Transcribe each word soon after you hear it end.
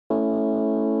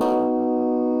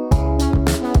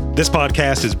This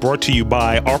podcast is brought to you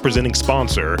by our presenting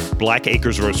sponsor, Black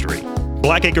Acres Roastery.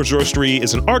 Black Acres Roastery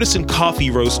is an artisan coffee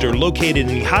roaster located in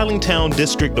the Highlandtown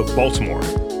district of Baltimore.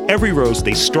 Every roast,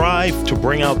 they strive to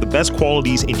bring out the best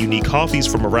qualities and unique coffees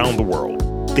from around the world.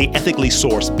 They ethically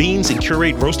source beans and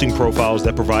curate roasting profiles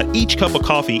that provide each cup of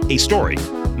coffee a story.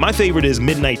 My favorite is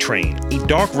Midnight Train, a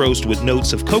dark roast with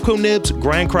notes of cocoa nibs,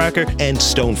 graham cracker, and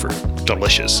stone fruit.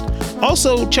 Delicious.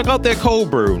 Also, check out their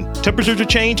cold brew. Temperatures are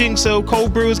changing, so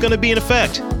cold brew is going to be in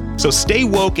effect. So stay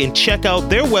woke and check out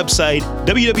their website,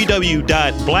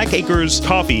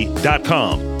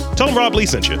 www.blackacrescoffee.com. Tell them Rob Lee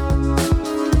sent you.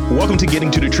 Welcome to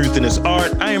Getting to the Truth in This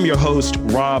Art. I am your host,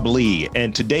 Rob Lee,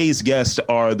 and today's guests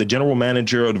are the general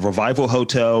manager of the Revival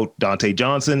Hotel, Donte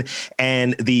Johnson,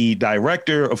 and the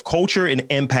director of culture and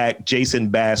impact, Jason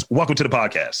Bass. Welcome to the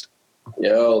podcast.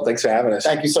 Yo, thanks for having us.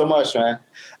 Thank you so much, man.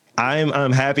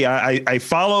 I'm happy. I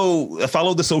follow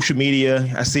the social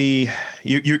media. I see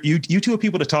you two are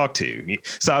people to talk to.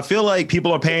 So I feel like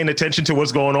people are paying attention to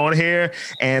what's going on here.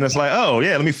 And it's like, oh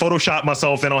yeah, let me Photoshop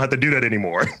myself. I don't have to do that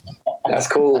anymore. That's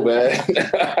cool, man.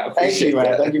 Thank you,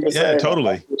 man. Thank you for saying that.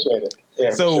 Totally. I appreciate it.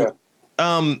 Yeah, so,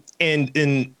 and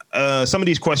some of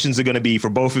these questions are going to be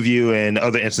for both of you, and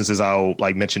other instances I'll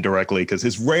mention directly because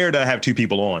it's rare to have two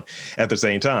people on at the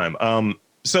same time.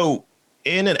 So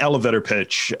in an elevator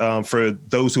pitch, for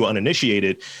those who are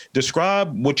uninitiated,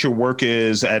 describe what your work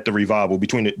is at the Revival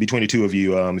between the two of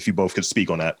you, if you both could speak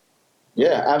on that.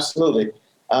 Yeah, absolutely.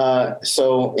 I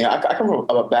come from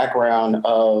a background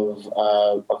of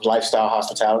lifestyle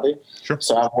hospitality. Sure.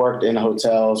 So I've worked in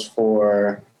hotels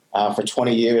for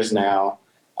 20 years now,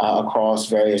 across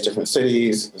various different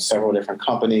cities, several different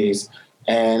companies.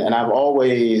 And I've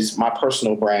always, my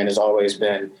personal brand has always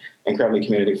been incredibly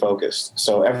community focused.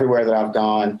 So everywhere that I've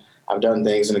gone, I've done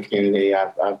things in the community.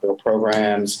 I've built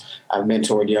programs, I've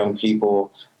mentored young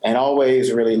people, and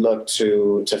always really looked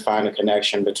to find a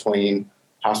connection between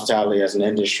hospitality as an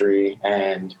industry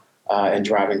and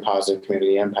driving positive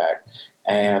community impact.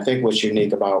 And I think what's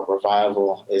unique about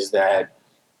Revival is that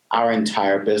our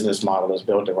entire business model is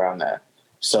built around that.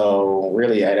 So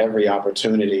really at every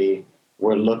opportunity,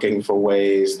 we're looking for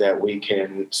ways that we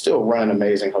can still run an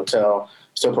amazing hotel,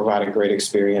 still provide a great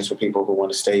experience for people who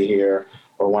want to stay here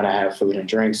or want to have food and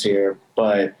drinks here,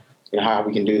 but how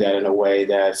we can do that in a way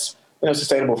that's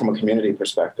sustainable from a community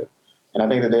perspective. And I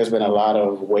think that there's been a lot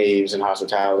of waves in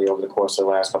hospitality over the course of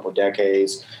the last couple of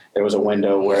decades. There was a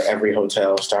window where every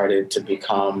hotel started to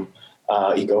become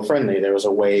eco-friendly. There was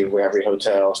a wave where every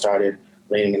hotel started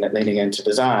leaning into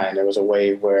design. There was a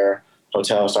wave where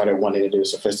hotels started wanting to do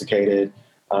sophisticated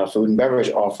food and beverage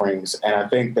offerings. And I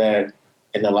think that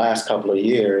in the last couple of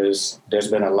years,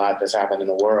 there's been a lot that's happened in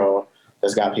the world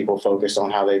that's got people focused on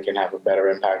how they can have a better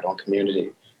impact on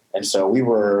community. And so we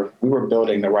were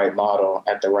building the right model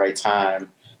at the right time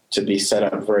to be set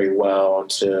up very well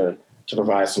to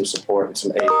provide some support and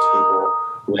some aid to people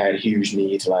who had huge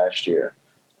needs last year.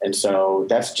 And so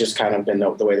that's just kind of been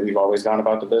the way that we've always gone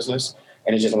about the business.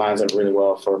 And it just lines up really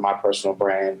well for my personal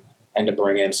brand and to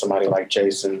bring in somebody like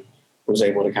Jason, who's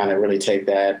able to kind of really take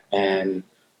that and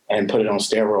put it on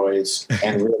steroids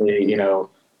and really,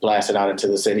 blast it out into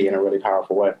the city in a really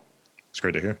powerful way. It's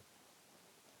great to hear.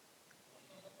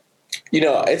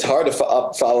 It's hard to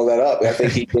follow that up. I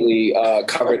think he really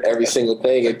covered every single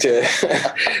thing. And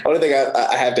the only thing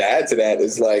I have to add to that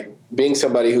is being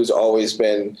somebody who's always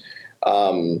been,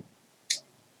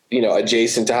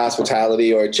 adjacent to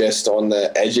hospitality or just on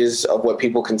the edges of what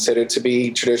people consider to be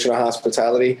traditional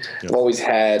hospitality. Yeah. I've always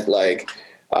had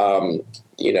an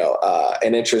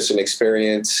interest and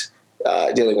experience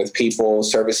dealing with people,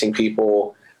 servicing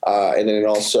people, and then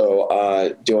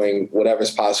also doing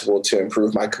whatever's possible to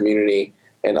improve my community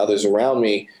and others around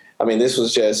me. I mean, this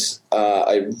was just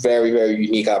a very, very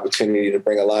unique opportunity to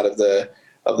bring a lot of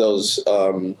those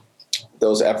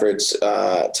efforts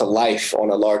to life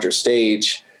on a larger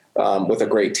stage with a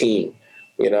great team.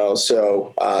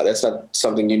 So that's not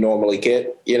something you normally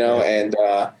get. And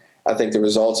I think the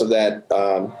results of that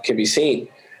can be seen,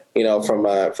 from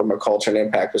a culture and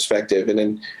impact perspective, and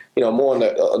then. More on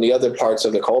the other parts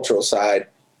of the cultural side,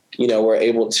 we're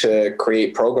able to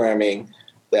create programming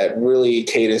that really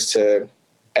caters to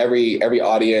every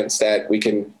audience that we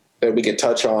can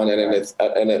touch on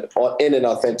in an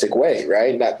authentic way,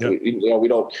 right? We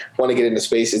don't want to get into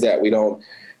spaces that we don't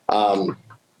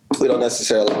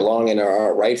necessarily belong in or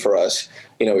aren't right for us.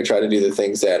 We try to do the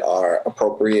things that are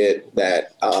appropriate,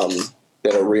 that are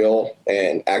real,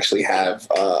 and actually have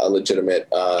a legitimate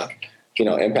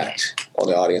impact on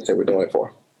the audience that we're doing it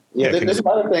for. Yeah, there's a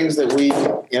lot of things that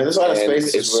there's a lot of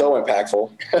spaces. It's so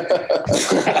impactful.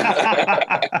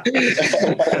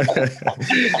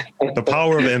 The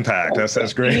power of impact.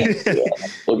 That's great. Yeah,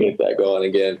 we'll get that going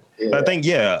again. Yeah. I think,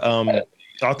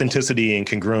 authenticity and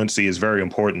congruency is very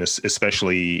important,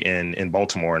 especially in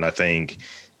Baltimore. And I think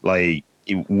like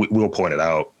we'll point it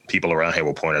out. People around here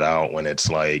will point it out when it's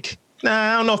like,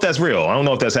 nah, I don't know if that's real. I don't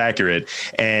know if that's accurate.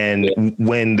 And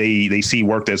when they see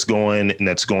work that's going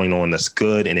on, that's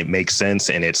good and it makes sense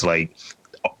and it's like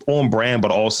on brand, but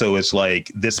also it's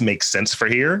like, this makes sense for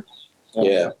here.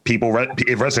 Yeah. It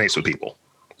resonates with people.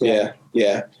 Yeah.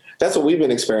 Yeah. That's what we've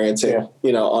been experiencing.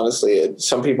 Yeah. Honestly,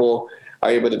 some people are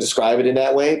able to describe it in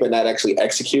that way, but not actually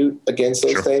execute against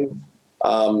those things.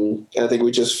 And I think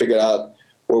we just figured out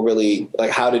we're really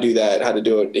like how to do that, how to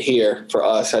do it here for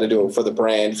us, how to do it for the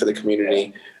brand, for the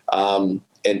community, and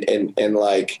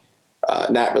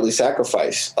not really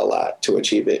sacrifice a lot to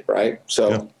achieve it, right?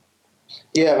 So,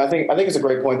 I think it's a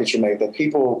great point that you make, that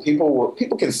people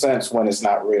can sense when it's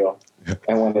not real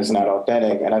and when it's not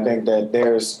authentic, and I think that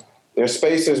there's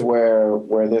spaces where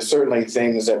there's certainly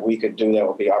things that we could do that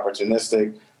would be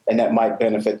opportunistic and that might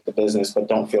benefit the business, but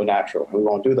don't feel natural. We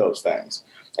won't do those things.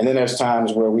 And then there's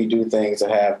times where we do things that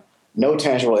have no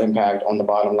tangible impact on the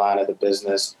bottom line of the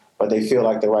business, but they feel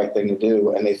like the right thing to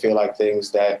do. And they feel like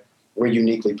things that we're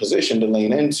uniquely positioned to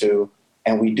lean into.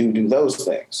 And we do those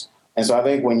things. And so I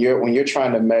think when you're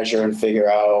trying to measure and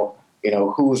figure out,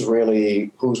 who's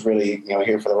really,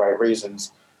 here for the right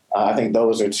reasons, I think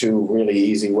those are two really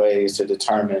easy ways to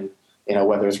determine,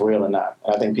 whether it's real or not.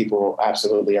 And I think people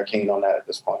absolutely are keen on that at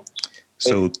this point.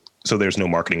 So there's no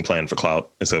marketing plan for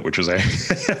clout. Is that what you're saying?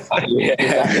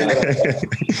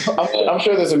 I'm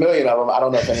sure there's a million of them. I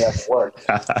don't know if any of them work.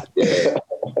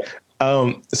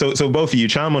 So both of you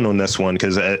chime in on this one,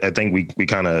 because I think we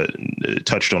kind of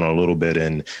touched on it a little bit,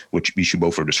 in which you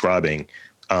both are describing,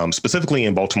 specifically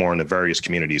in Baltimore and the various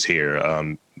communities here,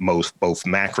 both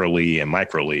macroly and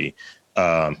microly,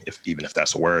 if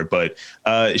that's a word, but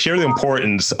share the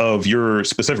importance of your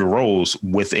specific roles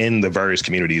within the various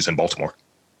communities in Baltimore.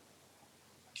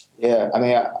 Yeah, I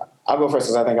mean, I'll go first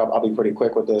because I think I'll be pretty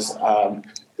quick with this. I'm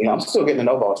still getting to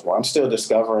know Baltimore. I'm still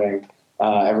discovering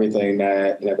everything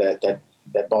that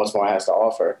Baltimore has to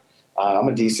offer. I'm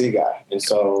a DC guy, and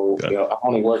so I've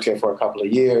only worked here for a couple of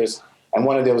years, and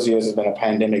one of those years has been a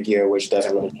pandemic year, which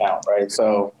doesn't really count, right?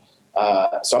 So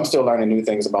I'm still learning new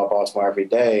things about Baltimore every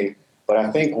day. But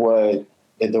I think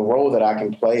the role that I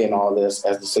can play in all this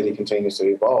as the city continues to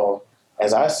evolve,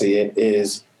 as I see it,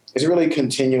 is really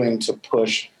continuing to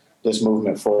push this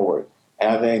movement forward.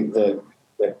 And I think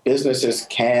that businesses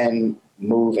can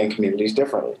move in communities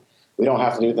differently. We don't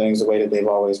have to do things the way that they've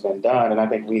always been done. And I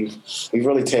think we've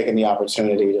really taken the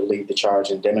opportunity to lead the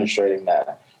charge in demonstrating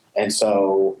that. And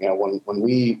so, when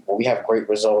we have great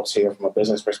results here from a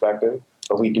business perspective,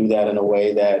 but we do that in a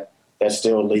way that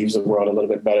still leaves the world a little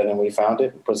bit better than we found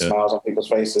it, puts smiles on people's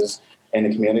faces in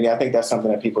the community, I think that's something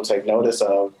that people take notice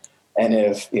of. And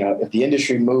if the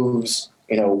industry moves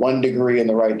 1 degree in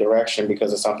the right direction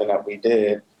because of something that we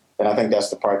did, then I think that's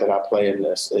the part that I play in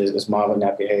this, is modeling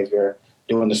that behavior,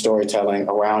 doing the storytelling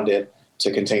around it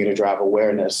to continue to drive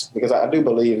awareness. Because I do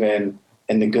believe in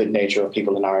the good nature of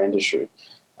people in our industry.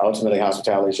 Ultimately,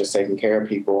 hospitality is just taking care of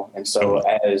people. And so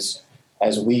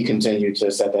as we continue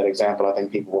to set that example, I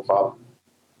think people will follow.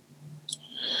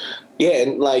 Yeah,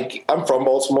 and I'm from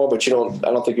Baltimore, but I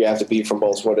don't think you have to be from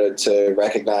Baltimore to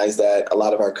recognize that a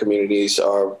lot of our communities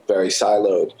are very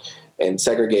siloed and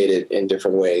segregated in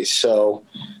different ways. So,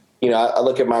 I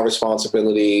look at my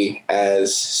responsibility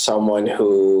as someone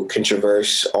who can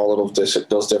traverse all of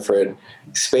those different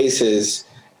spaces,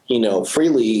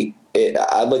 freely.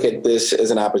 I look at this as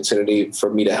an opportunity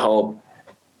for me to help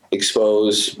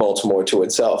expose Baltimore to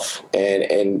itself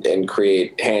and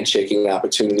create handshaking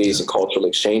opportunities and cultural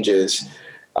exchanges,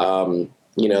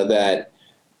 that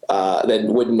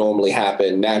wouldn't normally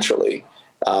happen naturally.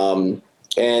 With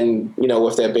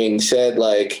that being said,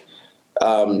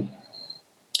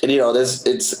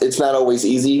 it's not always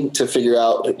easy to figure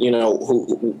out,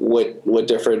 what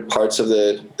different parts of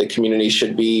the community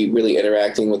should be really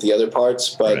interacting with the other parts.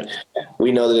 But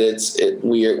we know that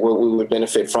we would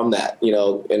benefit from that,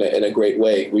 in a great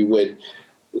way.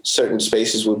 Certain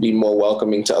spaces would be more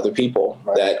welcoming to other people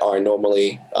that are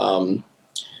normally,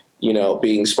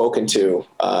 being spoken to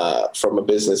from a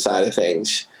business side of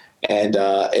things. And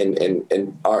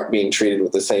aren't being treated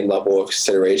with the same level of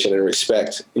consideration and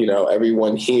respect.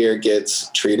 Everyone here gets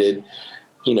treated,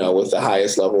 with the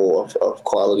highest level of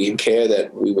quality and care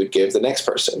that we would give the next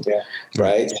person. Yeah.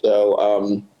 Right.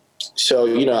 So, So,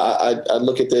 I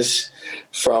look at this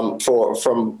from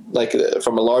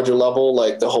a larger level,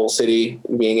 like the whole city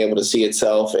being able to see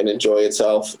itself and enjoy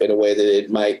itself in a way that it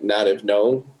might not have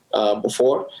known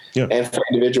before. Yeah. And for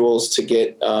individuals to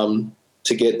get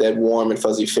that warm and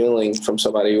fuzzy feeling from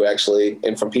somebody who actually,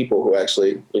 and from people who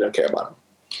actually, care about them.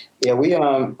 Yeah, we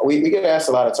get asked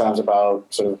a lot of times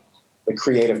about sort of the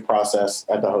creative process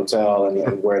at the hotel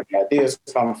and where the ideas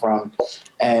come from.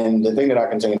 And the thing that I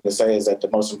continue to say is that the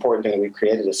most important thing that we've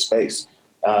created is space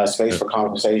for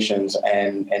conversations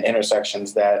and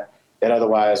intersections that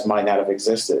otherwise might not have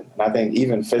existed. And I think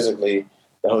even physically,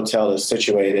 the hotel is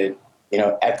situated,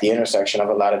 at the intersection of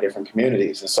a lot of different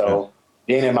communities. And so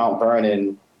being in Mount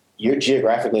Vernon, you're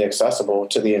geographically accessible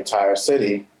to the entire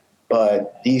city,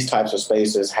 but these types of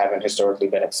spaces haven't historically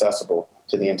been accessible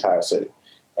to the entire city.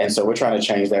 And so we're trying to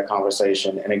change that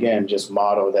conversation. And again, just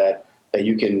model that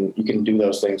you can do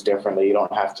those things differently. You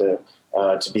don't have to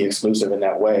be exclusive in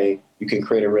that way. You can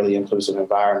create a really inclusive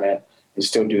environment and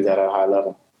still do that at a high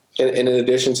level. And in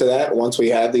addition to that, once we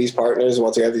have these partners,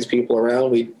 once we have these people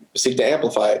around, we seek to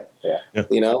amplify it. Yeah.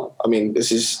 I mean,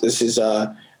 this is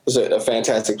a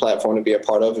fantastic platform to be a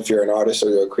part of if you're an artist or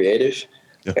you're a creative.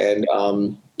 Yeah.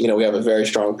 And, we have a very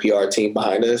strong PR team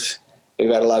behind us. We've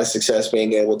had a lot of success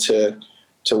being able to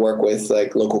work with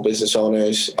like local business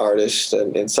owners, artists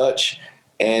and such,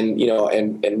 and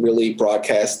really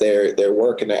broadcast their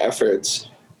work and their efforts,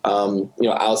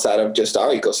 outside of just our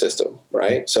ecosystem.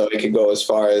 Right. So it could go as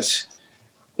far as,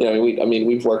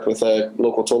 we've worked with a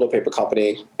local toilet paper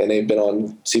company and they've been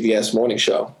on CBS morning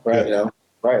show. Right.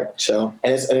 Right. So,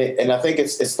 and I think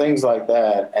it's things like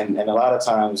that. And a lot of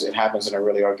times it happens in a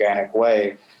really organic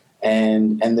way.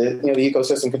 And the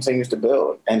ecosystem continues to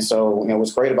build. And so,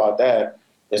 what's great about that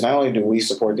is not only do we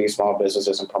support these small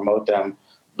businesses and promote them,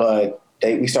 but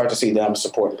we start to see them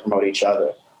support and promote each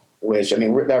other, which,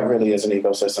 that really is an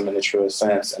ecosystem in the truest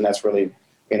sense. And that's really,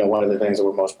 one of the things that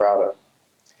we're most proud of.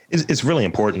 It's really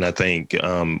important, I think,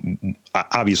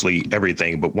 obviously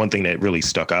everything, but one thing that really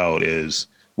stuck out is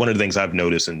one of the things I've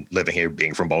noticed in living here,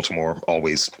 being from Baltimore,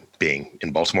 always being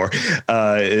in Baltimore,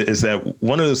 is that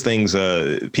one of those things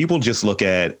people just look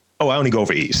at, oh, I only go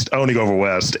over east, I only go over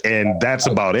west, and that's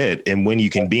about it. And when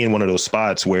you can be in one of those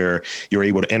spots where you're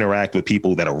able to interact with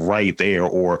people that are right there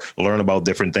or learn about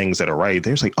different things that are right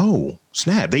there, it's like, oh,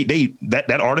 snap,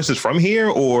 that artist is from here,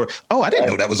 or, oh, I didn't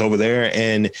know that was over there.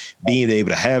 And being able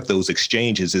to have those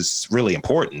exchanges is really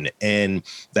important. And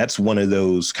that's one of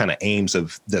those kind of aims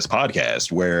of this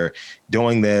podcast, where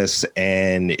doing this,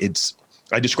 and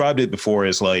I described it before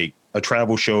as like a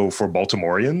travel show for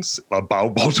Baltimoreans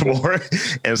about Baltimore. And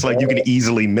it's like you can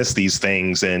easily miss these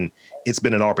things. And it's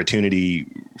been an opportunity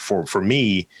for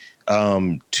me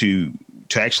to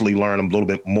actually learn a little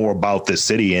bit more about this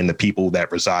city and the people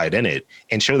that reside in it,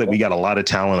 and show that we got a lot of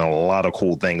talent and a lot of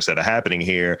cool things that are happening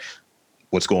here.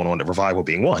 What's going on at Revival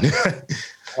being one.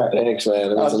 Thanks,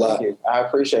 man. It means a lot. I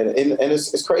appreciate it. And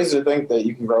it's crazy to think that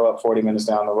you can grow up 40 minutes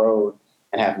down the road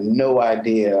and have no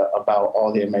idea about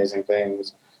all the amazing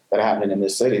things that are happening in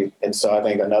this city. And so I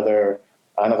think another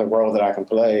role that I can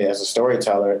play as a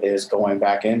storyteller is going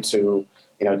back into,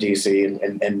 DC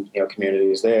and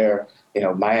communities there.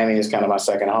 Miami is kind of my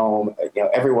second home.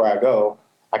 Everywhere I go,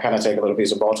 I kind of take a little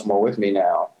piece of Baltimore with me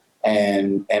now.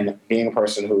 And being a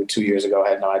person who 2 years ago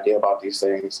had no idea about these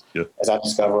things, as I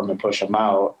discover them and push them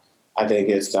out, I think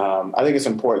it's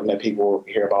important that people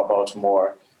hear about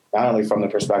Baltimore, not only from the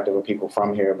perspective of people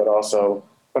from here, but also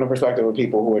from the perspective of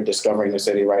people who are discovering the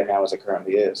city right now as it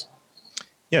currently is.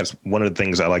 Yes, one of the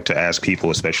things I like to ask people,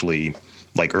 especially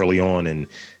like early on in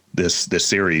this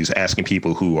series, asking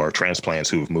people who are transplants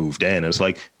who have moved in, it's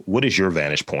like, what is your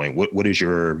vantage point? What is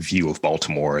your view of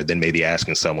Baltimore? Then maybe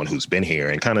asking someone who's been here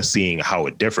and kind of seeing how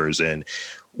it differs. And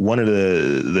one of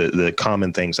the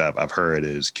common things I've heard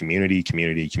is community,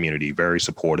 very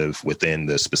supportive within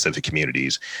the specific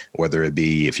communities, whether it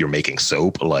be if you're making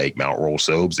soap like Mount Roll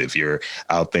Soaps, if you're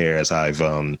out there, as I've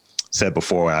said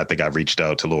before, I think I've reached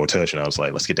out to Lord Touch and I was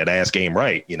like, let's get that ass game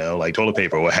right, like toilet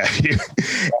paper, what have you.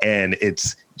 And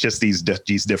it's just these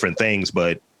different things,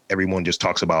 but everyone just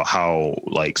talks about how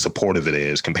like supportive it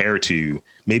is compared to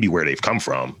maybe where they've come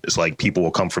from. It's like people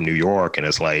will come from New York and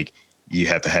it's like, you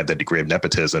have to have that degree of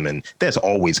nepotism, and that's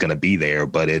always going to be there,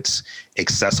 but it's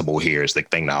accessible here is the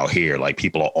thing out here. Like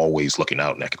people are always looking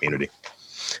out in that community.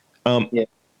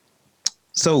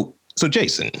 So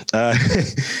Jason,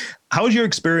 how was your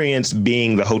experience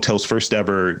being the hotel's first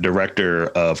ever director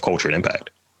of culture and impact?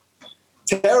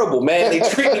 Terrible, man. They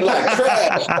treat me like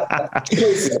trash.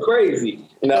 This is crazy.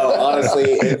 No, honestly,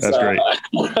 it's that's great.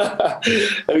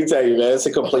 Let me tell you, man, it's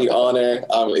a complete honor.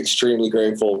 I'm extremely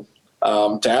grateful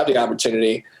to have the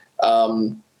opportunity.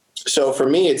 So for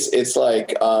me, it's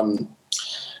like,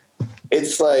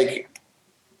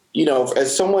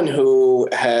 as someone who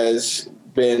has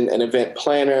been an event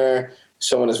planner,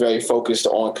 someone that's very focused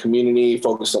on community,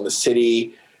 focused on the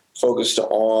city, focused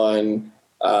on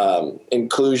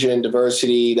inclusion,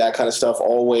 diversity, that kind of stuff,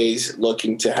 always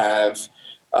looking to have,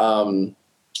 an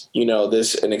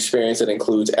experience that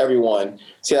includes everyone.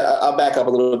 See, I'll back up a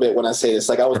little bit when I say this.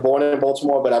 Like, I was born in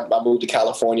Baltimore, but I moved to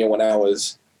California when I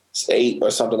was 8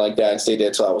 or something like that, and stayed there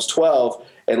until I was 12.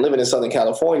 And living in Southern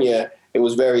California, it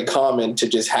was very common to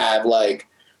just have a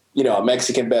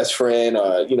Mexican best friend,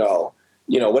 or,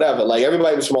 whatever. Like,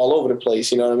 everybody was from all over the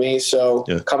place, you know what I mean? So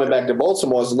coming back to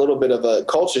Baltimore is a little bit of a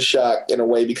culture shock in a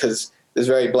way, because it's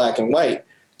very black and white.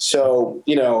 So,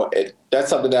 that's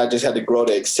something that I just had to grow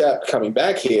to accept coming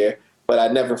back here. But I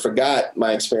never forgot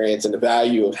my experience and the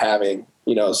value of having,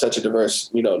 such a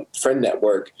diverse, friend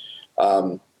network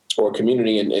or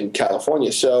community in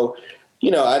California. So,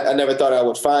 I never thought I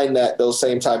would find those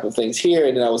same type of things here.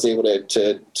 And then I was able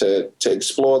to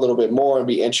explore a little bit more and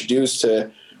be introduced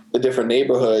to the different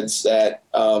neighborhoods that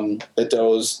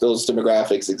those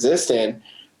demographics exist in.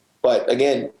 But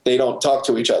again, they don't talk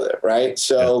to each other, right?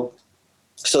 So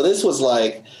this was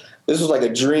like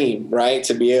a dream, right?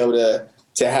 To be able to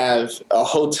have a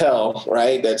hotel,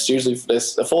 right? That's usually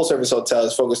a full service hotel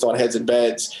is focused on heads and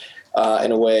beds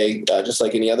in a way, just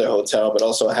like any other hotel, but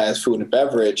also has food and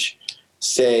beverage.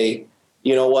 Say,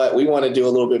 you know what, we want to do a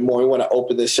little bit more. We want to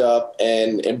open this up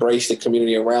and embrace the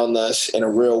community around us in a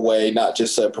real way, not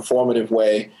just a performative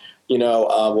way,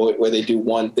 where they do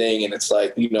one thing and it's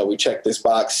like, we check this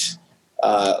box,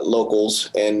 locals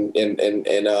and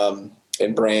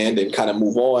brand, and kind of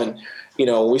move on.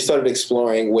 We started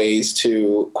exploring ways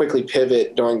to quickly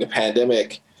pivot during the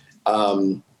pandemic,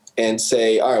 and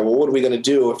say, all right, well, what are we going to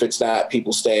do if it's not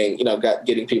people staying,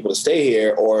 getting people to stay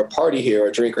here or party here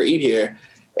or drink or eat here?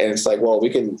 And it's like, well, we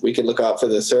can look out for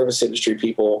the service industry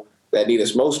people that need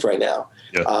us most right now.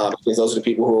 Because those are the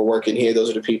people who are working here. Those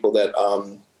are the people that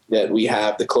we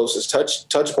have the closest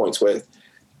touch points with.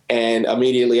 And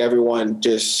immediately everyone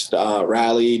just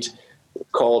rallied,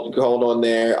 called on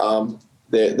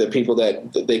the people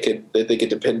that they could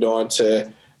depend on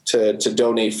to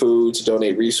donate food, to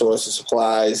donate resources,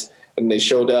 supplies. And they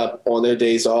showed up on their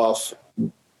days off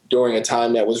during a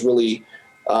time that was really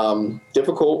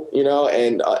difficult,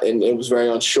 and it was very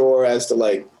unsure as to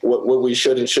like what we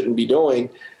should and shouldn't be doing.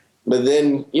 But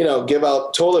then, give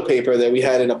out toilet paper that we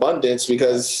had in abundance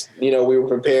because, we were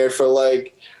prepared for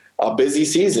like a busy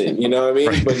season, you know what I mean?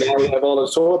 Right. But now we have all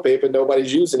this toilet paper,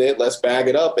 nobody's using it. Let's bag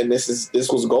it up. And this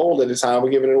was gold at the time. We're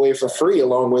giving it away for free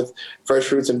along with fresh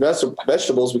fruits and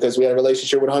vegetables because we had a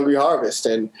relationship with Hungry Harvest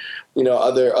and,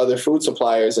 other food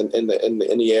suppliers in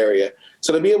the area.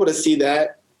 So to be able to see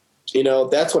that,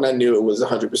 that's when I knew it was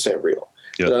 100% real.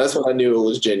 Yep. That's when I knew it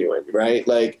was genuine, right?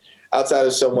 Like outside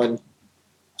of someone,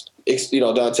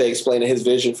 Donte explaining his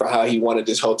vision for how he wanted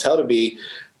this hotel to be,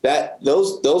 that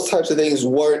those types of things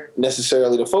weren't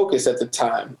necessarily the focus at the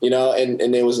time,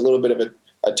 and there was a little bit of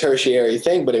a tertiary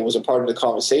thing, but it was a part of the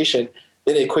conversation.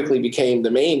 Then it quickly became the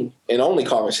main and only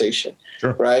conversation,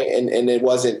 sure. Right? And it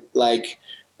wasn't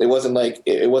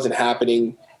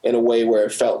happening in a way where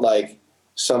it felt like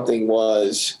something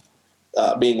was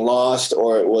being lost,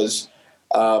 or it was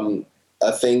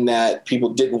a thing that people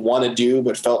didn't want to do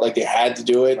but felt like they had to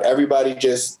do it. Everybody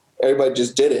just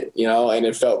did it, and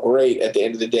it felt great at the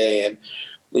end of the day, and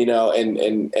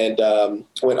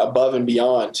went above and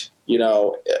beyond,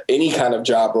 any kind of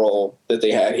job role that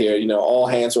they had here. All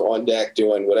hands were on deck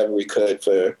doing whatever we could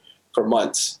for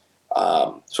months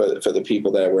for the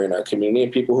people that were in our community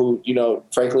and people who,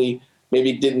 frankly,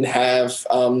 maybe didn't have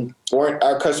weren't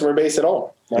our customer base at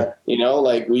all. Yeah.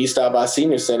 Like we used to have our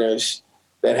senior centers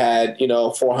that had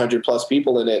 400 plus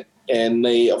people in it. And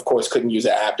they, of course, couldn't use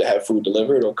the app to have food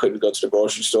delivered or couldn't go to the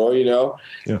grocery store, Yeah.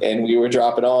 And we were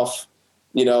dropping off,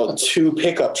 2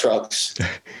 pickup trucks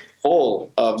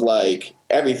full of like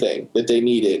everything that they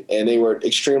needed. And they were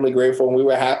extremely grateful and we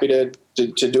were happy to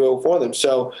do it for them.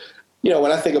 So,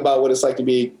 when I think about what it's like to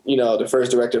be, the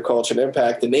first director of culture and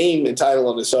impact, the name and title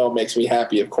on its own makes me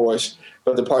happy, of course.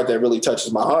 But the part that really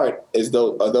touches my heart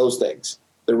are those things,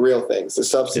 the real things, the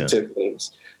substantive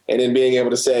things. And then being able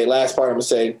to say, last part I'm going to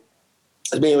say,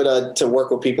 is being able to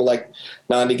work with people like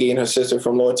Nandigi and her sister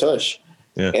from Lord Tush.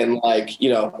 Yeah. And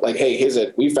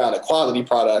hey, we found a quality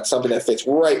product, something that fits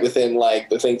right within like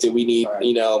the things that we need,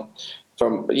 right.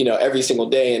 From, every single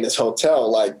day in this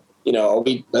hotel. Like,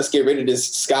 let's get rid of this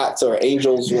Scots or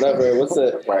Angels, whatever.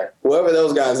 Whoever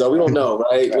those guys are, we don't know,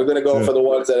 right? We're going to go for the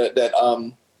ones that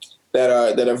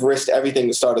that have risked everything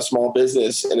to start a small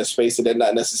business in a space that they're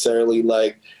not necessarily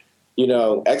like,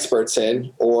 experts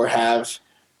in, or have,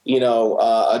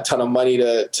 a ton of money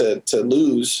to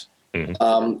lose,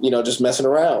 just messing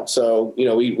around. So,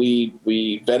 we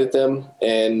vetted them,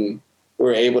 and we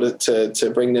were able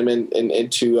to bring them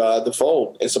into the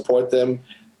fold and support them,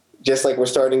 just like we're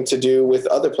starting to do with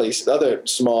other places, other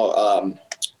small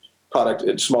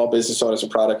small business owners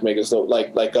and product makers,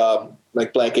 like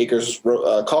Black Acres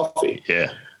Coffee.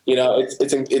 Yeah.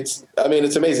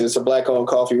 It's amazing. It's a Black-owned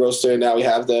coffee roaster, and now we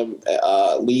have them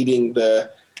leading the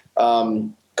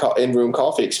in-room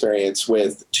coffee experience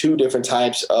with 2 different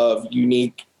types of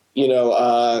unique,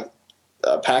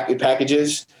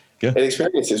 packages and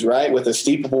experiences, right? With a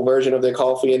steepable version of their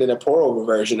coffee and then a pour-over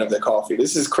version of their coffee.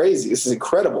 This is crazy. This is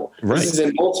incredible. Right. This is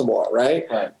in Baltimore, right?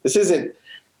 This isn't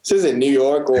New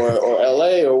York or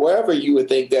LA or wherever you would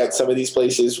think that some of these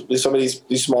places, some of these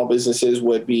small businesses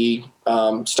would be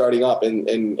starting up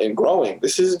and growing.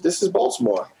 This is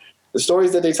Baltimore. The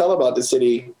stories that they tell about the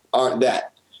city aren't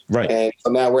that. Right. And so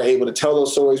now we're able to tell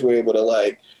those stories. We're able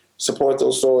to support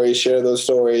those stories, share those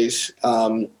stories,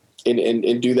 and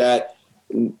do that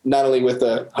not only with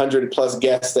the 100+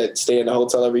 guests that stay in the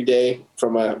hotel every day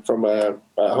from a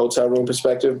hotel room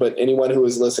perspective, but anyone who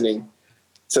is listening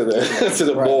to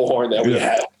the bullhorn that we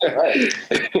have.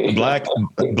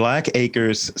 Black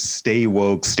Acres, stay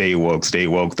woke, stay woke, stay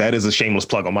woke. That is a shameless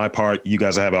plug on my part. You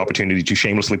guys have an opportunity to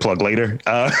shamelessly plug later.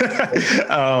 But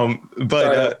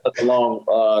sorry, that's a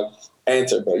long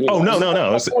answer. But no.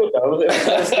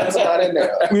 That's not in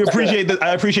there. I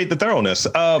appreciate the thoroughness.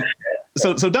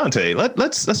 So Donte,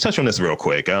 let's touch on this real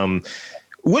quick.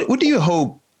 What do you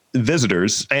hope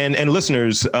visitors and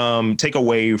listeners take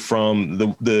away from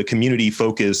the community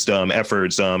focused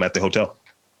efforts at the hotel?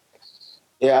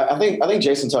 Yeah, I think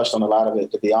Jason touched on a lot of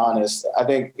it, to be honest. I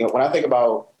think when I think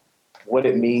about what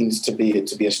it means to be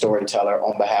a storyteller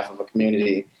on behalf of a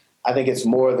community, I think it's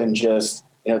more than just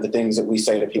the things that we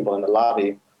say to people in the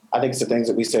lobby. I think it's the things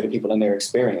that we say to people in their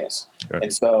experience. Right.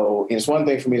 And so it's one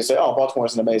thing for me to say, oh, Baltimore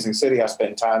is an amazing city. I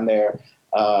spent time there.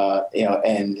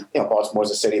 And Baltimore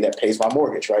is a city that pays my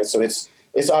mortgage, right? So it's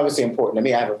obviously important to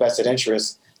me. I have a vested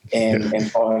interest in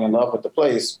falling in love with the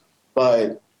place.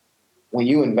 But when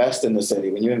you invest in the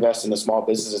city, when you invest in the small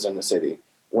businesses in the city,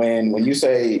 when you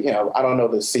say, I don't know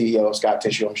the CEO of Scott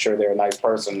Tissue, I'm sure they're a nice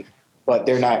person, but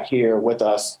they're not here with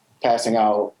us passing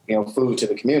out, food to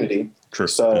the community. True.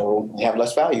 So they have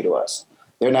less value to us.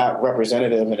 They're not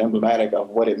representative and emblematic of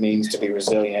what it means to be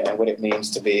resilient and what it means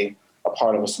to be a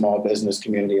part of a small business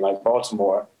community like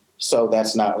Baltimore. So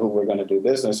that's not who we're going to do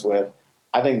business with.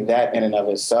 I think that in and of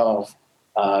itself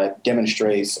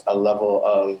demonstrates a level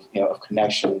of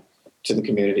connection to the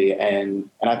community. And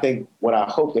I think what I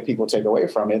hope that people take away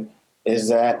from it is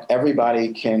that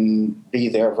everybody can be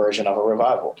their version of a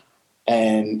revival.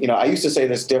 And, I used to say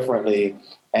this differently,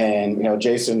 and,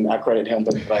 Jason, I credit him,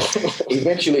 but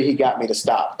eventually he got me to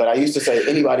stop. But I used to say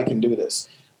anybody can do this.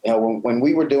 When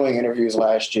we were doing interviews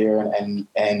last year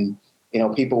and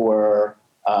people were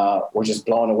just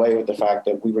blown away with the fact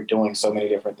that we were doing so many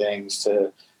different things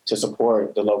to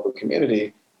support the local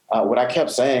community. What I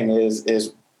kept saying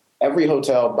is every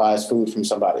hotel buys food from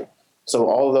somebody. So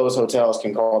all of those hotels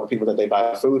can call the people that they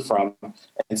buy food from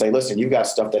and say, listen, you've got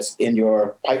stuff that's in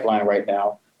your pipeline right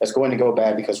now that's going to go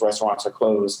bad because restaurants are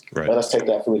closed. Right. Let us take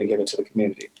that food and give it to the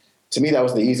community. To me, that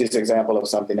was the easiest example of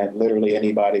something that literally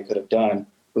anybody could have done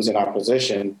who's in our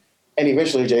position. And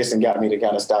eventually Jason got me to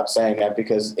kind of stop saying that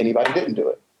because anybody didn't do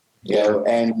it.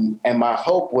 And my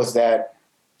hope was that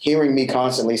hearing me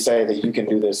constantly say that you can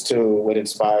do this too would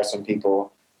inspire some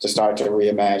people to start to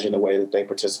reimagine the way that they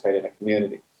participate in the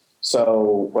community.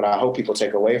 So what I hope people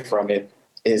take away from it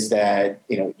is that,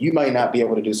 you might not be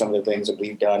able to do some of the things that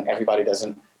we've done. Everybody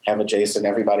doesn't have a Jason.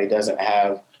 Everybody doesn't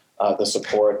have the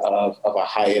support of a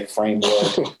Hyatt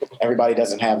framework. Everybody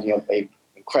doesn't have, a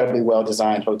incredibly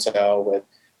well-designed hotel with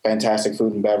fantastic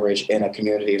food and beverage in a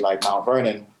community like Mount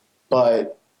Vernon,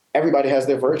 but everybody has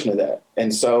their version of that.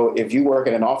 And so if you work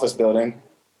in an office building,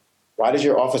 why does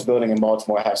your office building in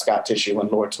Baltimore have Scott Tissue when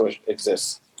Lord Tush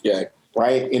exists? Yeah.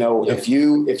 Right. If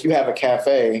you have a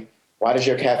cafe, why does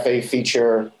your cafe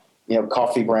feature,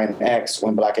 coffee brand X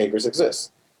when Black Acres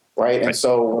exists? Right. And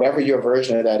so whatever your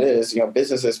version of that is,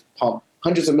 businesses pump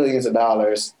hundreds of millions of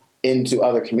dollars into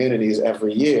other communities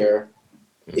every year.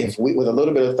 If we, with a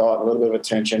little bit of thought, a little bit of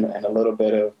attention, and a little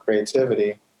bit of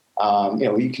creativity,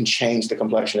 you can change the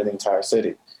complexion of the entire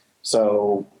city.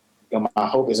 So, my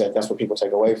hope is that that's what people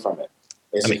take away from it.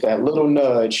 Is that little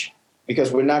nudge,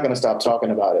 because we're not going to stop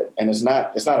talking about it. And it's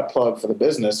not a plug for the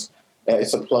business.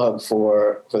 It's a plug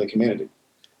for the community.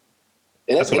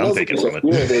 That's what I'm taking from it.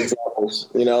 Few of the examples,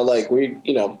 like we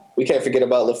can't forget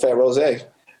about Lafette Rosé,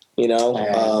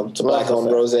 it's a black-owned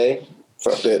rosé.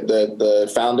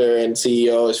 The founder and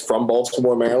CEO is from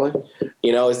Baltimore, Maryland.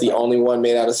 Is the only one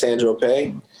made out of San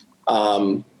Tropez.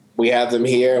 We have them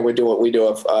here, and we do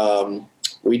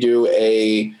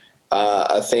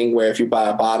a thing where if you buy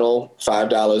a bottle,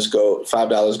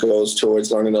 $5 goes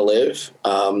towards Learning to Live,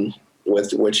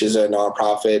 which is a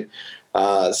nonprofit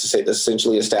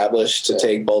essentially established to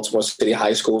take Baltimore City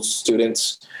high school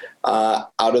students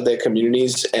out of their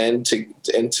communities and to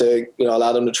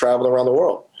allow them to travel around the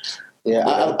world. Yeah,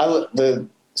 the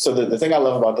thing I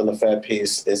love about the Lafette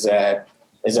piece is that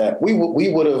we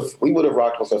would have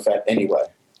rocked with Lafette anyway,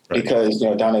 right? Because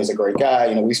Donte is a great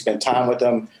guy. We spent time with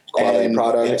him, quality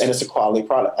product, and it's a quality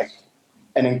product, like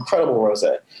an incredible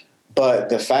rosé. But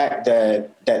the fact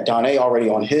that Donte already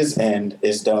on his end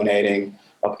is donating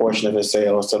a portion of his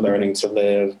sales to Learning to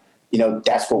Live,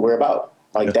 that's what we're about.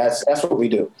 Like that's what we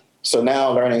do. So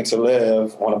now Learning to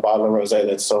Live on a bottle of rosé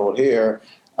that's sold here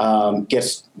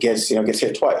gets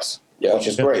hit twice, which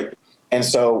is great. And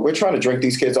so we're trying to drink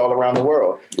these kids all around the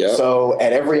world. Yep. So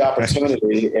at every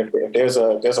opportunity, if there's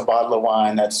a bottle of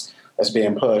wine that's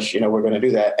being pushed, we're going to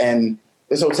do that. And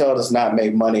this hotel does not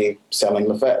make money selling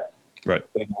Lafette. Right.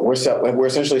 We're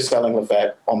essentially selling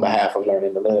Lafette on behalf of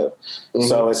Learning to Live. Mm-hmm.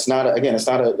 So this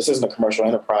isn't a commercial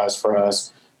enterprise for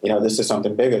us. This is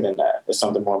something bigger than that. It's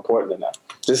something more important than that.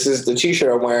 This is the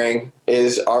T-shirt I'm wearing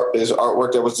is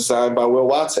artwork that was designed by Will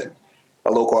Watson,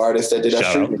 a local artist that did our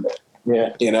street. Yeah.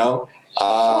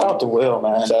 Shout out to Will,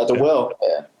 man. Shout out to Will.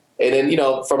 Yeah. And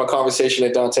then, from a conversation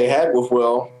that Donte had with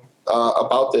Will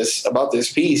about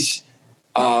this piece,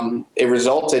 it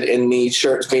resulted in these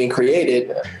shirts being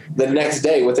created. The next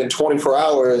day, within 24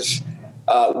 hours,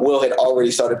 Will had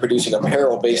already started producing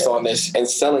apparel based on this and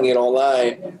selling it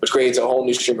online, which creates a whole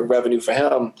new stream of revenue for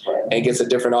him and gets a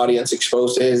different audience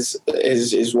exposed to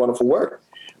his wonderful work.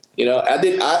 I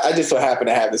just so happened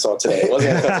to have this on today. It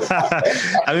wasn't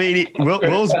I mean,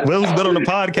 Will's been on the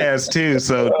podcast too,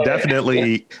 so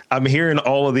definitely I'm hearing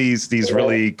all of these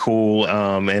really cool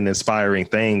and inspiring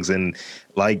things. And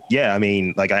I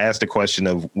asked the question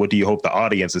of what do you hope the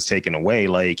audience is taking away?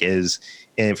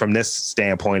 And from this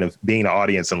standpoint of being an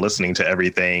audience and listening to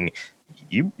everything,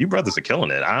 you brothers are killing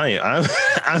it.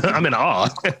 I'm in awe.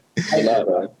 I love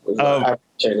it. I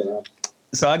appreciate it.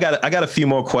 So I got a few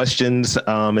more questions,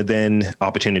 and then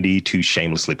opportunity to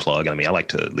shamelessly plug. I mean, I like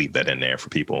to leave that in there for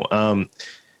people.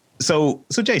 So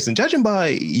Jason, judging by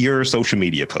your social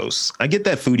media posts, I get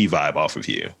that foodie vibe off of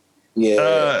you.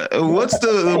 Yeah. What's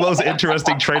the most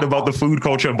interesting trait about the food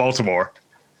culture in Baltimore?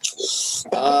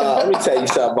 Let me tell you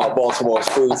something about Baltimore's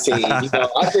food scene. I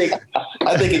think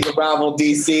it can rival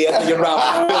DC. I think it can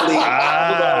rival Philly.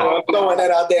 I'm throwing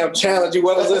that out there. I'm challenging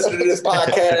whoever's listening to this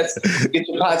podcast. Get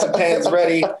your pots and pans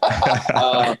ready.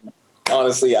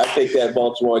 Honestly, I think that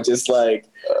Baltimore I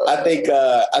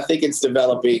think it's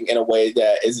developing in a way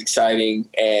that is exciting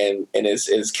and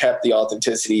is kept the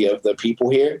authenticity of the people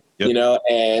here. Yep.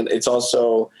 And it's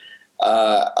also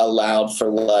allowed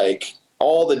for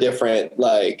all the different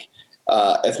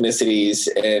ethnicities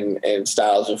and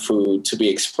styles of food to be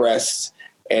expressed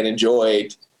and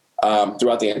enjoyed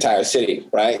throughout the entire city,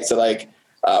 right? So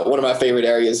one of my favorite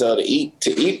areas to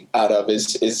eat out of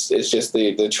is just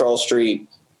the Charles Street,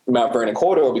 Mount Vernon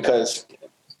corridor, because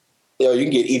you can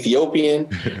get Ethiopian,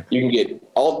 you can get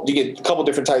a couple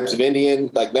different types of Indian,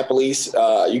 like Nepalese,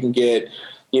 you can get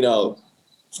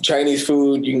Chinese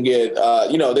food, you can get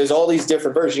there's all these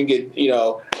different versions. You can get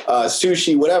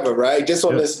sushi, whatever, right? Just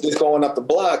on this going up the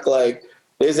block,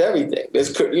 there's everything.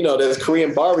 There's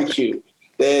Korean barbecue.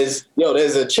 There's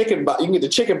a chicken box. You can get the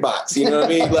chicken box. You know what I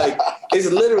mean?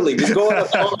 It's literally just going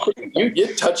up concrete.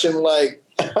 You're touching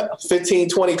 15,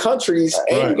 20 countries,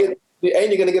 and you're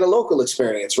going to get a local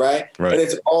experience, right? And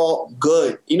it's all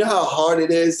good. You know how hard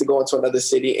it is to go into another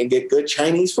city and get good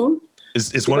Chinese food?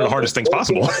 It's one of the hardest things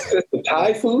possible. The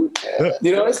Thai food,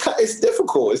 it's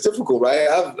difficult. It's difficult, right?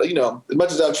 As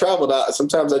much as I've traveled,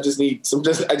 sometimes I just need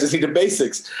the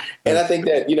basics. And I think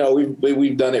that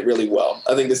we've done it really well.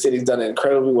 I think the city's done it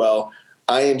incredibly well.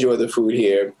 I enjoy the food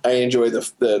here. I enjoy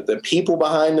the people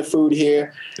behind the food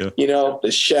here. Yeah.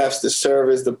 The chefs, the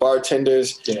servers, the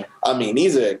bartenders. Yeah. I mean,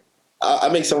 I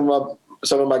make some of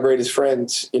my greatest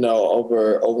friends,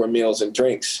 over meals and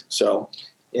drinks. So.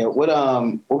 Yeah, what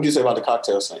would you say about the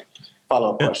cocktail scene?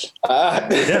 Follow-up question.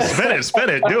 Spin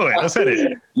it. Do it. Let's hit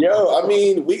it. Yo, I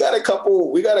mean, we got a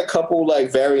couple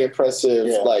very impressive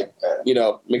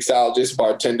mixologists,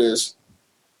 bartenders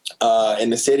in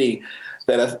the city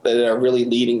that are really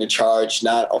leading the charge,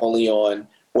 not only on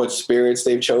what spirits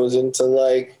they've chosen to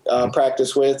like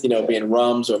practice with, being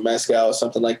rums or mezcal or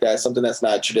something like that, something that's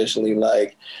not traditionally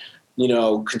like,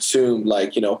 consumed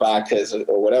like, vodkas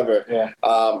or whatever. Yeah.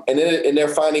 And they're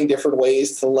finding different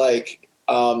ways to like,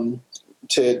 to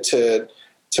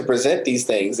present these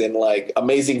things in like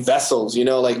amazing vessels,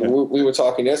 like we were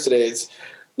talking yesterday. It's,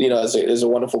 there's a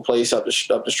wonderful place up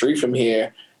the street from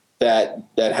here that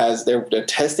has, they're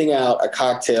testing out a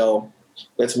cocktail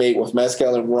that's made with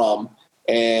mezcal and rum,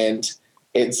 and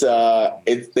they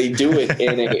do it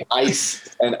in an ice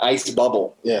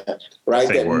bubble. Yeah. Right.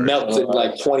 That melts in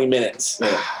like 20 minutes.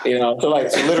 Yeah. So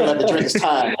literally at the drink's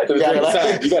time. You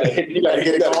gotta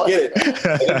get it.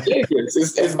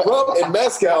 It's rum and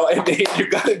mezcal, and then you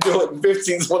gotta do it in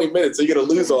 15, 20 minutes. So you're gonna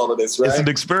lose all of this, right? It's an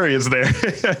experience there.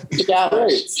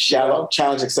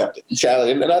 Challenge accepted.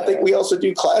 Challenge. And I think we also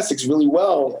do classics really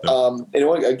well. And I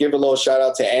want to give a little shout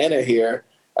out to Anna here.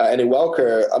 Annie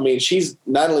Welker. I mean, she's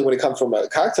not only when it comes from a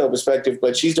cocktail perspective,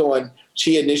 but she started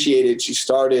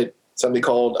something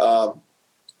called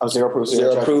Zero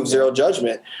Proof, Zero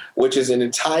Judgment, which is an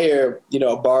entire,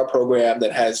 bar program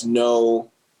that has no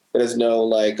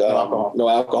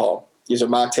alcohol. These are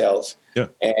mocktails. Yeah.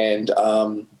 And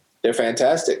they're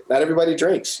fantastic. Not everybody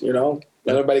drinks, not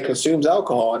everybody consumes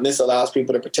alcohol, and this allows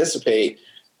people to participate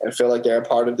and feel like they're a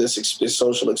part of this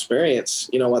social experience,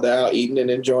 while they're out eating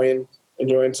and enjoying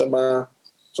some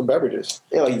beverages.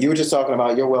 Yeah, like you were just talking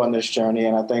about your wellness journey,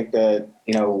 and I think that,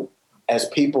 as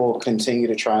people continue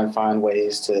to try and find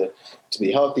ways to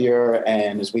be healthier,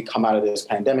 and as we come out of this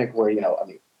pandemic where,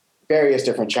 various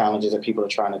different challenges that people are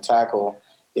trying to tackle,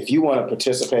 if you want to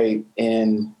participate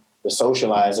in the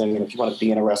socializing, and if you want to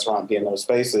be in a restaurant, be in those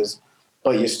spaces,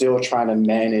 but you're still trying to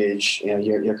manage,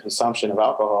 your consumption of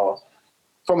alcohol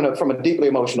from a deeply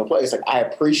emotional place, like I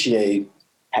appreciate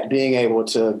being able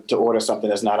to order something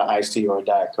that's not an iced tea or a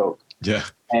Diet Coke. Yeah.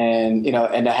 And,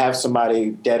 and to have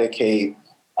somebody dedicate,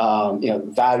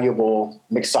 valuable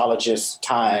mixologist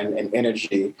time and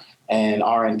energy and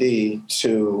R&D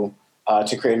to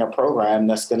creating a program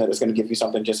that's going to give you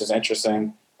something just as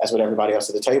interesting as what everybody else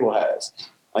at the table has.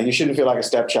 Like, you shouldn't feel like a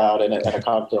stepchild at a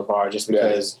cocktail bar just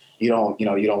because you got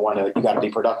to be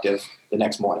productive the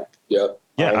next morning. Yep.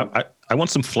 Yeah. I want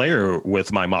some flair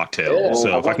with my mocktail.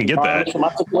 So if I can get that. For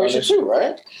my situation too,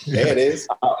 right? Yeah, it is.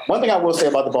 One thing I will say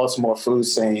about the Baltimore food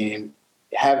scene,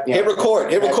 hit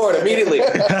record immediately.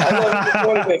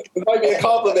 It might be a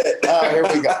compliment. Here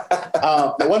we go.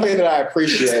 The one thing that I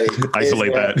appreciate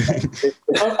isolate that.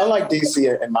 Unlike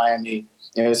DC and Miami,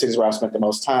 the cities where I've spent the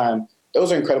most time,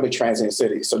 those are incredibly transient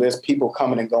cities. So there's people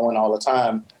coming and going all the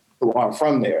time who aren't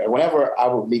from there. And whenever I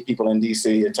would meet people in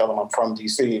DC and tell them I'm from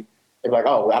DC, they're like,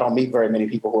 oh, I don't meet very many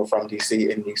people who are from DC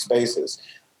in these spaces.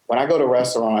 When I go to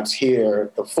restaurants here,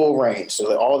 the full range,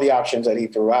 so all the options that he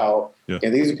threw out,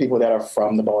 these are people that are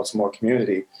from the Baltimore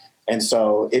community. And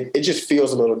so it just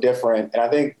feels a little different. And I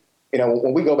think,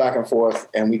 when we go back and forth,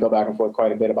 and we go back and forth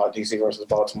quite a bit about DC versus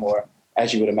Baltimore,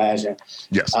 as you would imagine.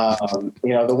 Yes.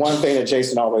 The one thing that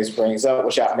Jason always brings up,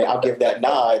 which I'll give that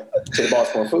nod to the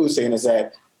Baltimore food scene, is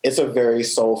that it's a very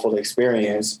soulful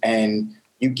experience, and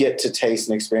you get to taste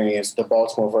and experience the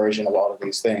Baltimore version of all of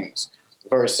these things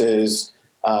versus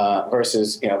an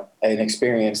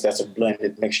experience that's a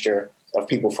blended mixture of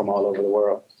people from all over the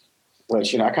world,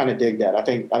 which, I kind of dig that. I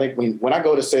think when I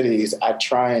go to cities, I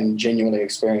try and genuinely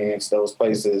experience those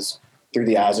places through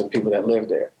the eyes of the people that live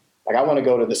there. Like, I want to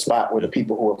go to the spot where the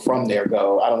people who are from there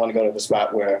go. I don't want to go to the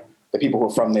spot where the people who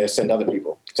are from there send other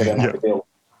people to them have to deal with.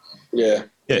 Yeah.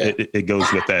 Yeah, it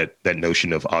goes with that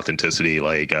notion of authenticity.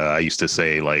 Like, I used to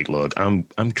say, like, look, I'm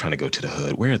trying to go to the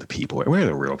hood. Where are the people? Where are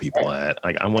the real people at?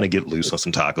 Like, I want to get loose on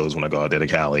some tacos when I go out there to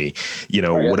Cali.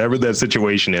 Whatever that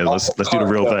situation is, let's do the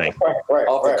real thing.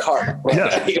 Off the cart.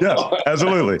 Yeah,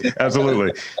 absolutely.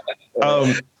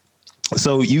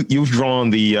 So you've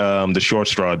drawn the short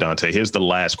straw, Donte. Here's the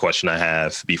last question I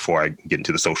have before I get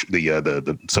into the social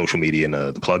media and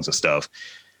the plugs and stuff.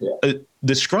 Yeah.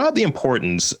 Describe the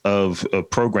importance of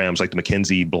programs like the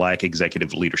McKinsey Black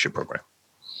Executive Leadership Program.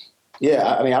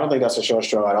 Yeah, I don't think that's a short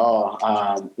straw at all.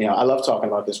 I love talking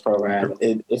about this program.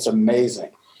 It's amazing.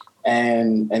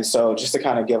 And so just to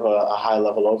kind of give a high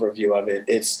level overview of it,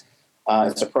 it's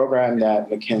a program that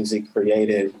McKinsey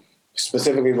created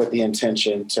specifically with the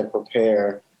intention to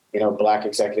prepare, Black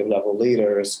executive level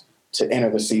leaders to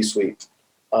enter the C-suite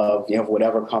of,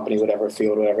 whatever company, whatever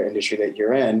field, whatever industry that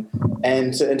you're in,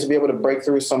 and to be able to break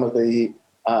through some of the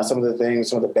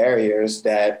barriers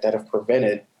that have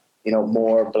prevented,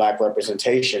 more Black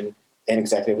representation in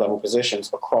executive level positions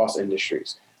across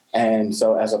industries. And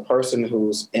so as a person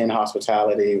who's in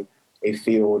hospitality, a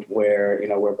field where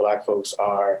Black folks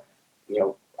are,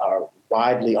 are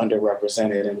widely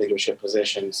underrepresented in leadership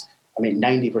positions. I mean,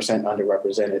 90%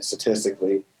 underrepresented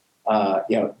statistically. I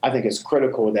think it's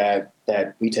critical that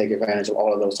we take advantage of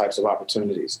all of those types of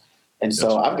opportunities. And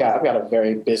so I've got a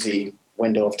very busy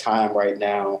window of time right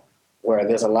now where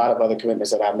there's a lot of other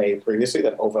commitments that I made previously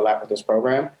that overlap with this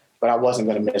program, but I wasn't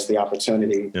going to miss the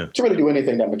opportunity to really do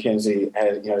anything that McKinsey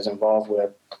is involved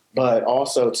with, but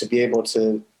also to be able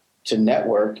to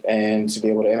network and to be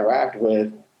able to interact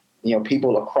with,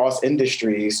 people across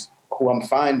industries who I'm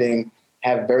finding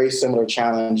have very similar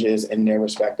challenges in their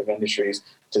respective industries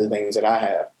to the things that I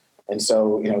have. And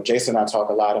so, Jason and I talk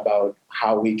a lot about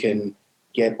how we can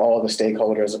get all the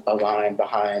stakeholders aligned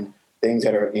behind things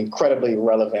that are incredibly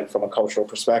relevant from a cultural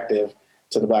perspective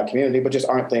to the Black community, but just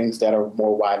aren't things that are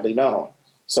more widely known.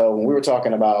 So when we were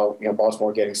talking about,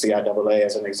 Baltimore getting CIAA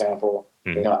as an example,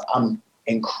 I'm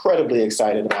incredibly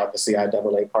excited about the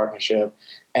CIAA partnership.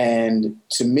 And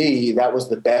to me, that was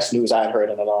the best news I'd heard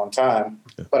in a long time.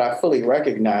 But I fully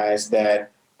recognize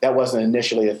that wasn't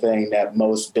initially a thing that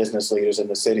most business leaders in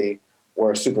the city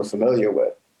were super familiar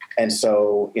with. And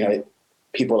so,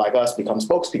 people like us become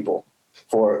spokespeople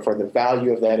for the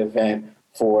value of that event,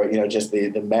 for, just the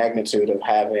magnitude of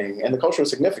having and the cultural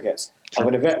significance of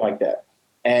an event like that.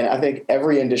 And I think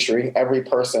every industry, every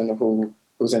person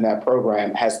who's in that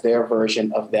program has their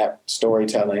version of that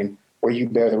storytelling where you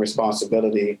bear the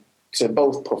responsibility to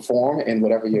both perform in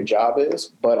whatever your job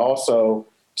is, but also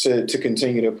to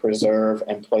continue to preserve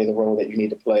and play the role that you need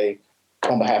to play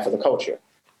on behalf of the culture.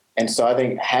 And so I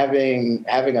think having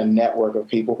a network of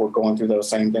people who are going through those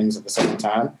same things at the same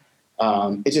time,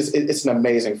 it's an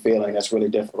amazing feeling that's really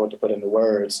difficult to put into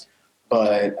words.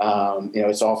 But,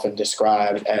 it's often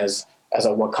described as a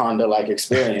Wakanda-like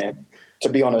experience to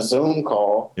be on a Zoom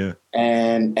call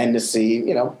and to see,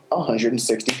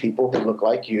 160 people who look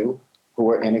like you who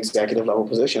are in executive level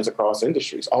positions across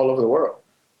industries all over the world.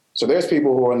 So there's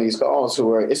people who are on these calls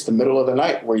it's the middle of the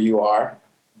night where you are,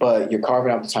 but you're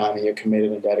carving out the time and you're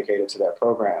committed and dedicated to that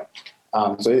program.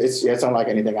 So it's unlike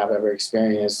anything I've ever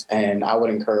experienced. And I would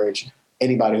encourage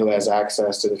anybody who has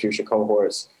access to the future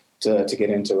cohorts to get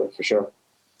into it for sure.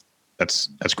 That's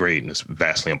great. And it's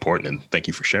vastly important. And thank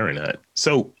you for sharing that.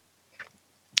 So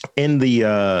in the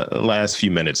last few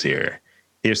minutes here,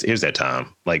 here's that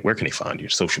time. Like, where can they find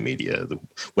your social media, the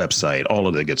website, all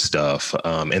of the good stuff?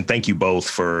 And thank you both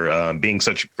for being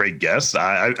such great guests.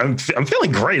 I'm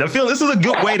feeling great. I feel this is a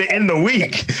good way to end the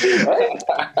week.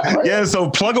 Yeah. So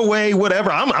plug away,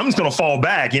 whatever. I'm just going to fall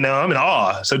back. I'm in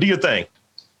awe. So do your thing.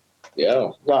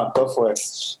 Yeah. No, go for it.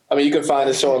 I mean, you can find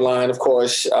us online, of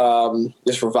course,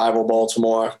 just Revival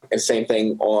Baltimore, and same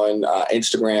thing on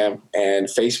Instagram and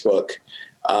Facebook.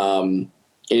 On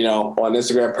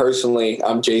Instagram personally,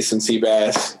 I'm Jason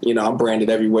Seabass. I'm branded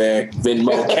everywhere.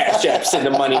 Venmo, Cash App, send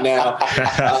the money now.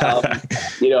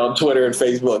 On Twitter and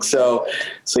Facebook. So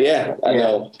yeah, I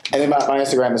know. And then my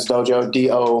Instagram is dojo,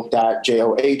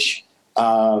 do.joh,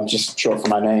 just short for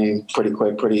my name. Pretty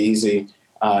quick, pretty easy.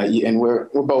 And we're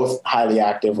both highly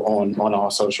active on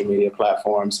all social media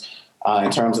platforms.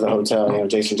 In terms of the hotel,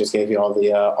 Jason just gave you all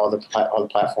the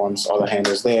platforms, all the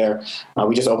handles there.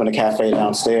 We just opened a cafe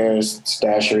downstairs,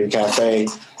 Stashery Cafe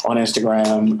on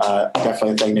Instagram.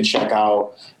 Definitely a thing to check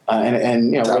out.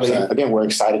 And really, again, we're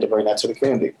excited to bring that to the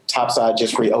community. Topside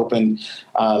just reopened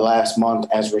last month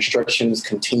as restrictions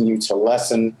continue to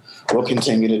lessen. We'll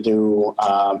continue to do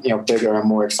bigger and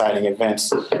more exciting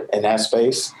events in that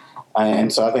space.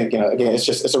 And so I think again,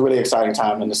 it's a really exciting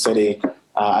time in the city.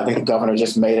 I think the governor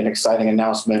just made an exciting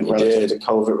announcement relative to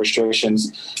COVID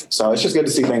restrictions. So it's just good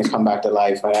to see things come back to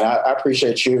life. And I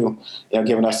appreciate you,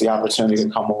 giving us the opportunity to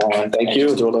come on. Thank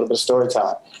you. Do a little bit of story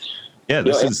time. Yeah,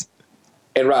 this is.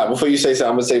 And Rob, before you say something,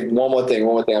 I'm gonna say one more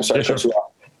thing. I'm sorry to cut you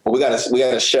off. But we got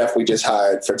a chef we just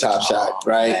hired for Top Shot,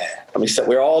 right? I mean, so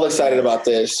we're all excited about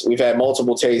this. We've had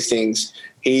multiple tastings.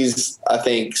 He's, I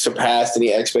think, surpassed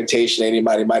any expectation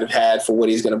anybody might have had for what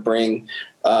he's going to bring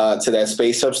to that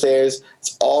space upstairs.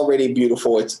 It's already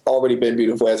beautiful. It's already been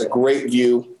beautiful. It has a great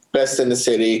view, best in the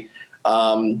city.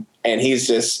 And I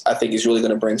think he's really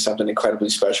going to bring something incredibly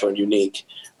special and unique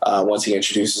once he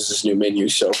introduces this new menu.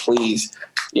 So please,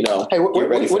 hey,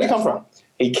 where do you come from?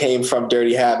 He came from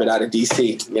Dirty Habit out of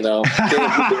DC,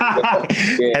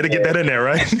 Had to get that in there,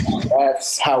 right?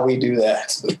 That's how we do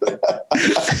that.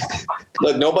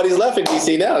 Look, nobody's left in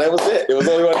DC now. That was it. There was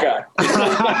only one guy.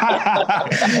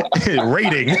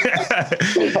 Rating.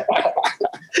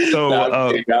 So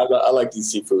I like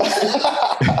DC food.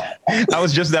 I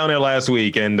was just down there last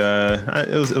week, and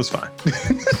it was fine.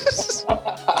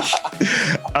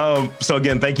 So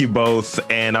again, thank you both,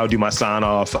 and I'll do my sign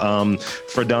off.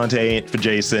 For Donte, for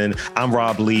Jason, I'm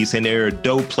Rob Leese, and there are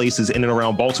dope places in and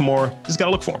around Baltimore. Just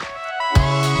gotta look for them.